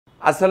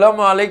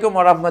আসসালামু আলাইকুম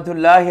ওয়া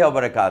রাহমাতুল্লাহি ওয়া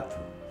বারাকাতুহু।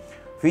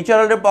 ফিউচার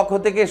ওয়ার্ল্ডের পক্ষ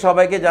থেকে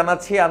সবাইকে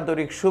জানাচ্ছি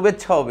আন্তরিক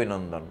শুভেচ্ছা ও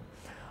অভিনন্দন।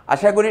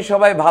 আশা করি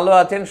সবাই ভালো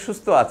আছেন,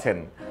 সুস্থ আছেন।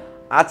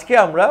 আজকে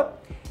আমরা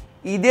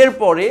ঈদের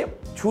পরে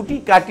ছুটি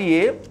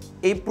কাটিয়ে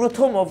এই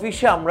প্রথম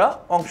অফিসে আমরা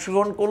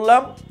অংশগ্রহণ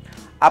করলাম।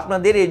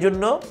 আপনাদের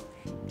এজন্য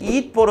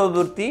ঈদ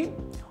পরবর্তী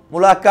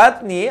মুলাকাত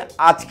নিয়ে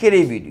আজকের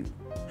এই ভিডিও,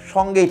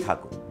 সঙ্গেই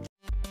থাকুন।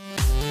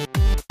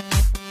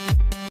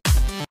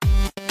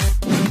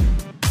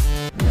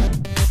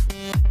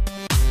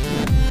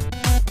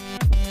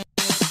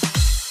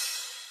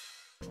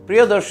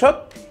 প্রিয় দর্শক,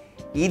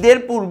 ঈদের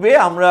পূর্বে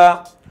আমরা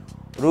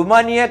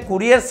রোমানিয়া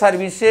কুরিয়ার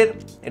সার্ভিসের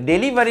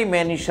ডেলিভারি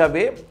ম্যান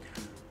হিসাবে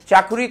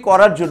চাকরি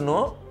করার জন্য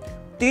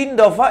 3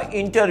 দফা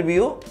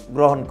ইন্টারভিউ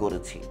গ্রহণ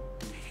করেছি।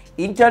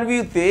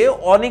 ইন্টারভিউতে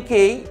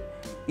অনেকেই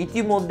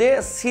ইতিমধ্যে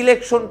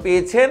সিলেকশন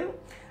পেয়েছেন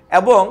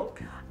এবং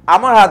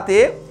আমার হাতে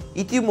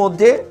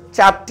ইতিমধ্যে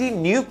 4টি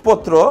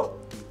নিয়োগপত্র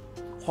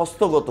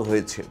হস্তগত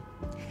হয়েছে।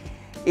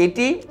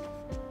 এটি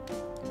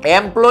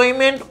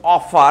এমপ্লয়মেন্ট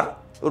অফার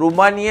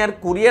রোমানিয়ার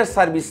কুরিয়ার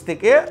সার্ভিস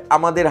থেকে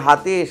আমাদের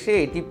হাতে এসে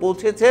এটি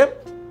পৌঁছেছে।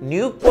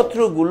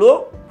 নিয়োগপত্রগুলো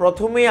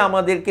প্রথমেই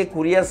আমাদেরকে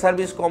কুরিয়ার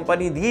সার্ভিস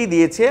কোম্পানি দিয়ে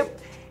দিয়েছে।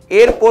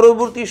 এর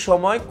পরবর্তী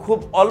সময় খুব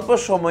অল্প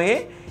সময়ে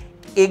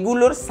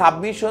এগুলোর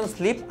সাবমিশন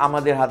স্লিপ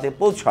আমাদের হাতে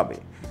পৌঁছাবে।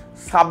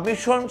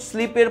 সাবমিশন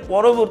স্লিপের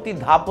পরবর্তী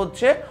ধাপ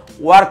হচ্ছে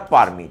ওয়ার্ক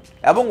পারমিট,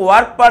 এবং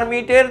ওয়ার্ক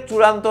পারমিটের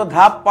চূড়ান্ত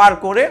ধাপ পার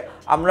করে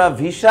আমরা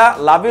ভিসা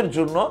লাভের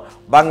জন্য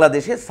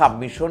বাংলাদেশে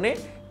সাবমিশনে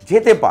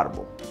যেতে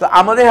পারবো। তো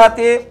আমাদের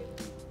হাতে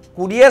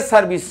কুরিয়ার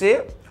সার্ভিসে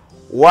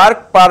ওয়ার্ক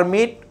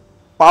পারমিট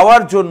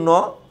পাওয়ার জন্য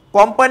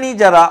কোম্পানি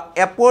যারা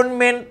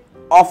অ্যাপয়েন্টমেন্ট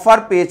অফার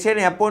পেয়েছেন,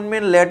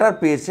 অ্যাপয়েন্টমেন্ট লেটার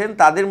পেয়েছেন,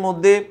 তাদের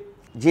মধ্যে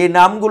যে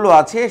নামগুলো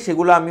আছে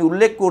সেগুলো আমি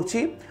উল্লেখ করছি।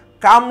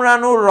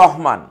 কামরানুর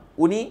রহমান,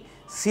 উনি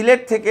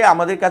সিলেট থেকে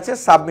আমাদের কাছে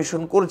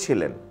সাবমিশন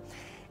করেছিলেন।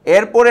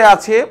 এরপরে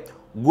আছে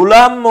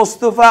গুলাম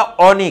মোস্তফা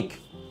অনিক,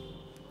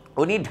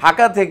 উনি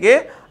ঢাকা থেকে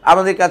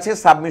আমাদের কাছে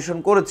সাবমিশন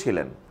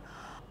করেছিলেন।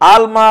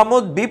 আল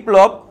মাহমুদ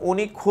বিপ্লব,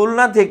 উনি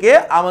খুলনা থেকে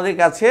আমাদের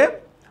কাছে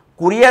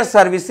কুরিয়ার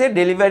সার্ভিসে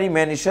ডেলিভারি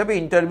ম্যান হিসাবে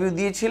ইন্টারভিউ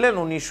দিয়েছিলেন,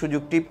 উনি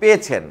সুযোগটি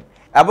পেয়েছেন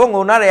এবং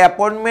ওনার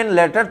অ্যাপয়েন্টমেন্ট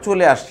লেটার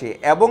চলে আসছে।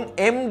 এবং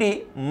এমডি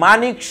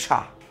মানিক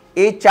শাহ,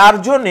 এই 4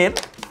 জনের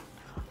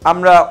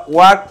আমরা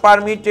ওয়ার্ক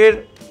পারমিটের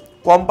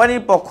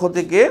কোম্পানির পক্ষ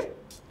থেকে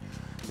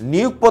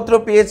নিয়োগপত্র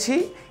পেয়েছি।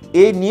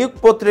 এই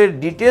নিয়োগপত্রের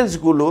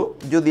ডিটেলসগুলো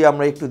যদি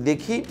আমরা একটু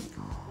দেখি,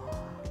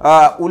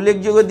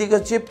 উল্লেখযোগ্য দিক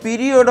হচ্ছে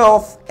period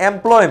of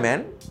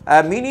employment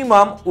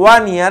minimum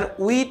 1 year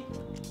with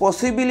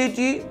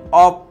possibility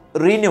of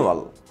renewal,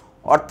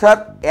 অর্থাৎ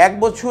 1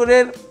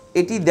 বছরের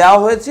এটি দেওয়া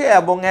হয়েছে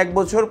এবং 1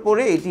 বছর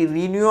পরে এটি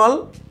রিনিউয়াল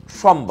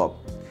সম্ভব।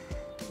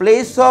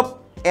 Place of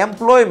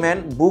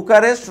employment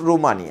Bucharest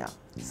Romania,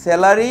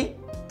 salary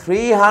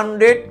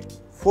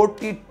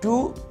 342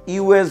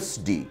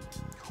 USD,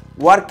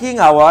 working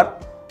hour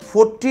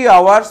 40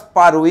 hours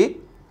per week,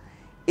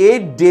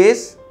 8 days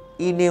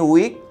in a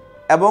week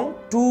এবং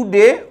 2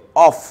 day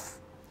of,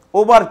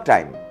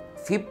 overtime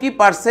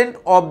 50%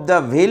 of the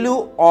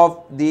value of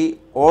the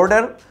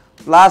order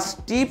plus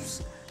tips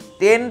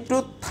 $10 to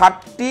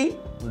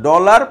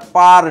 $30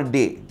 per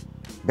day.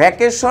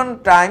 Vacation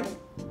time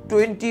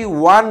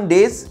 21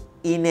 days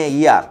in a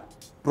year.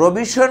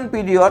 Provision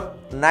period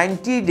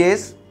 90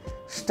 days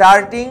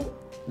starting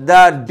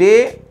the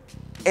day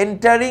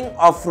entering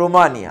of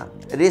Romania.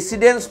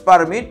 Residence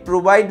permit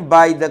provided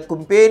by the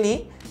company.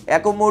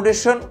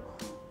 Accommodation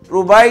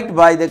provided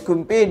by the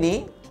company.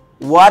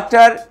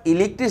 Water,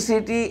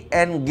 electricity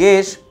and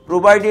gas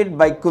provided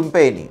by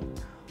company.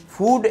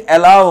 Food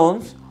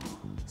allowance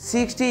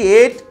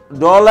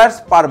 $68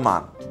 per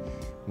month.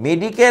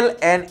 Medical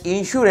and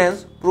insurance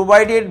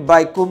provided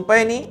by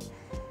company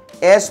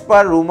as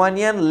per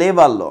Romanian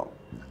labor law.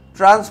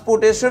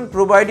 Transportation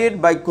provided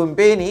by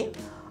company.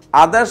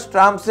 Other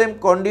terms and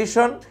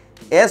conditions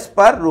as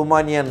per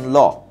Romanian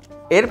law.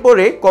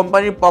 এরপরে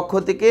কোম্পানির পক্ষ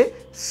থেকে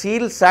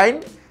seal sign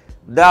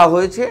দেওয়া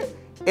হয়েছে।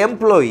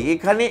 Employee,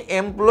 এখানে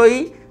employee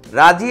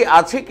রাজি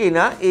আছে কি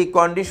না এই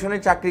কন্ডিশনে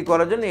চাকরি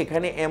করার জন্য,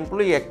 এখানে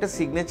এমপ্লয়ি একটা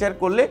সিগনেচার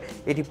করলে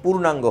এটি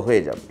পূর্ণাঙ্গ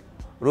হয়ে যাবে।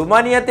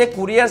 রোমানিয়াতে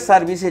কুরিয়ার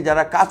সার্ভিসে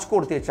যারা কাজ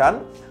করতে চান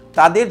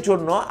তাদের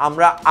জন্য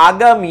আমরা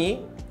আগামী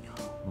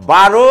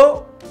 12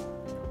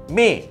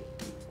 মে,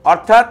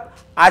 অর্থাৎ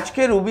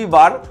আজকে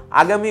রবিবার,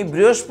 আগামী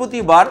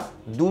বৃহস্পতিবার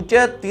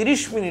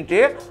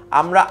 2:30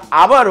 আমরা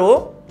আবারও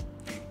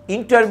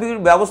ইন্টারভিউর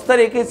ব্যবস্থা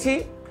রেখেছি।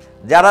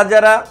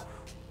 যারা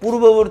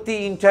পূর্ববর্তী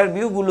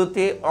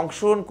ইন্টারভিউগুলোতে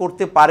অংশগ্রহণ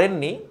করতে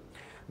পারেননি,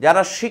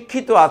 যারা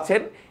শিক্ষিত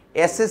আছেন,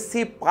 SSC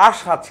পাস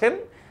আছেন,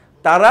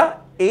 তারা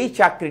এই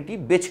চাকরিটি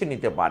বেছে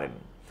নিতে পারেন।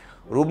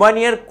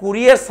 রোমানিয়ার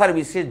কুরিয়ার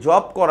সার্ভিসে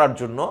জব করার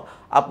জন্য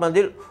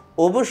আপনাদের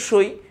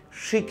অবশ্যই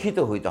শিক্ষিত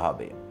হইতে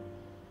হবে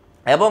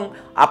এবং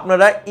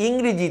আপনারা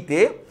ইংরেজিতে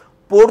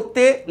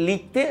পড়তে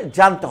লিখতে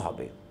জানতে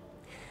হবে।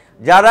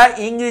 যারা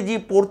ইংরেজি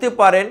পড়তে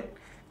পারেন,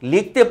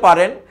 লিখতে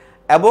পারেন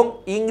এবং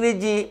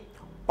ইংরেজি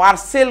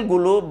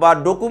পার্সেলগুলো বা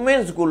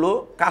ডকুমেন্টসগুলো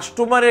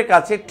কাস্টমারের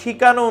কাছে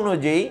ঠিকানা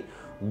অনুযায়ী,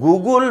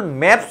 গুগল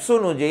ম্যাপস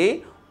অনুযায়ী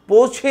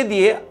পৌঁছে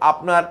দিয়ে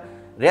আপনার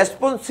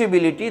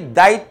রেসপন্সিবিলিটি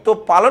দায়িত্ব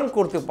পালন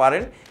করতে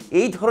পারেন,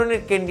 এই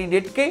ধরনের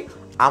ক্যান্ডিডেটকেই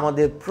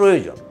আমাদের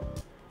প্রয়োজন।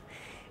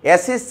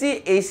 এসএসসি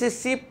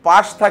এইচএসসি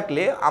পাস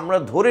থাকলে আমরা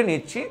ধরে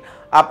নিচ্ছি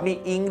আপনি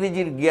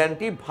ইংরেজির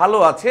জ্ঞানটি ভালো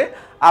আছে,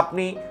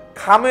 আপনি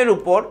খামের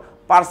উপর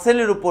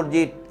পার্সেলের উপর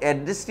যে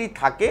অ্যাড্রেসটি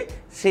থাকে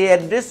সেই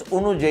অ্যাড্রেস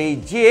অনুযায়ী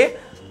যে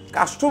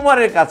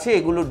কাস্টমারের কাছে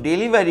এগুলো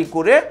ডেলিভারি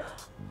করে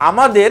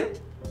আমাদের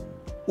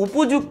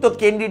উপযুক্ত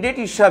ক্যান্ডিডেট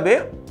হিসাবে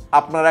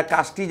আপনারা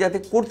কাজটি যাতে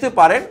করতে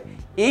পারেন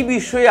এই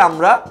বিষয়ে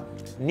আমরা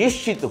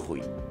নিশ্চিত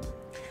হই।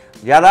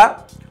 যারা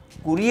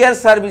কুরিয়ার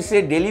সার্ভিসে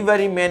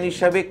ডেলিভারি ম্যান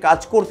হিসাবে কাজ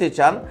করতে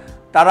চান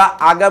তারা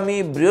আগামী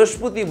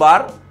বৃহস্পতিবার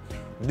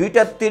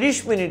 2:30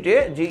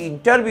 যে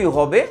ইন্টারভিউ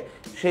হবে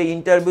সেই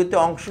ইন্টারভিউতে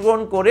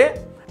অংশগ্রহণ করে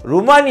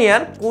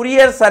রোমানিয়ার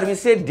কুরিয়ার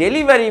সার্ভিসে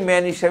ডেলিভারি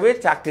ম্যান হিসাবে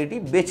চাকরিটি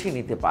বেছে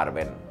নিতে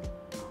পারবেন।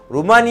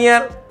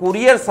 রোমানিয়ার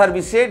কুরিয়ার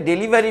সার্ভিসে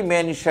ডেলিভারি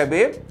ম্যান হিসাবে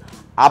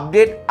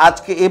আপডেট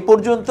আজকে এ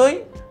পর্যন্তই।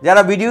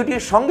 যারা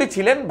ভিডিওটির সঙ্গে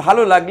ছিলেন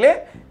ভালো লাগলে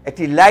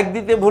একটি লাইক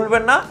দিতে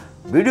ভুলবেন না,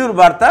 ভিডিওর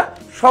বার্তা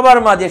সবার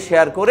মাঝে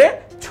শেয়ার করে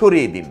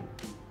ছড়িয়ে দিন।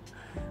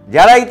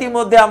 যারা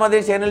ইতিমধ্যে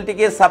আমাদের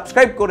চ্যানেলটিকে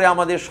সাবস্ক্রাইব করে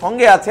আমাদের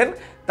সঙ্গে আছেন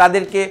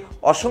তাদেরকে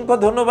অসংখ্য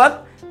ধন্যবাদ।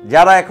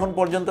 যারা এখন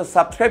পর্যন্ত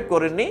সাবস্ক্রাইব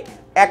করেননি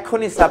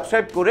এক্ষুনি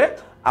সাবস্ক্রাইব করে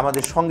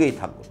আমাদের সঙ্গেই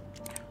থাকুন।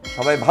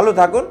 সবাই ভালো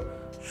থাকুন,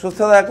 সুস্থ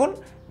থাকুন,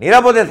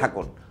 নিরাপদে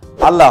থাকুন।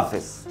 আল্লাহ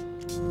হাফেজ।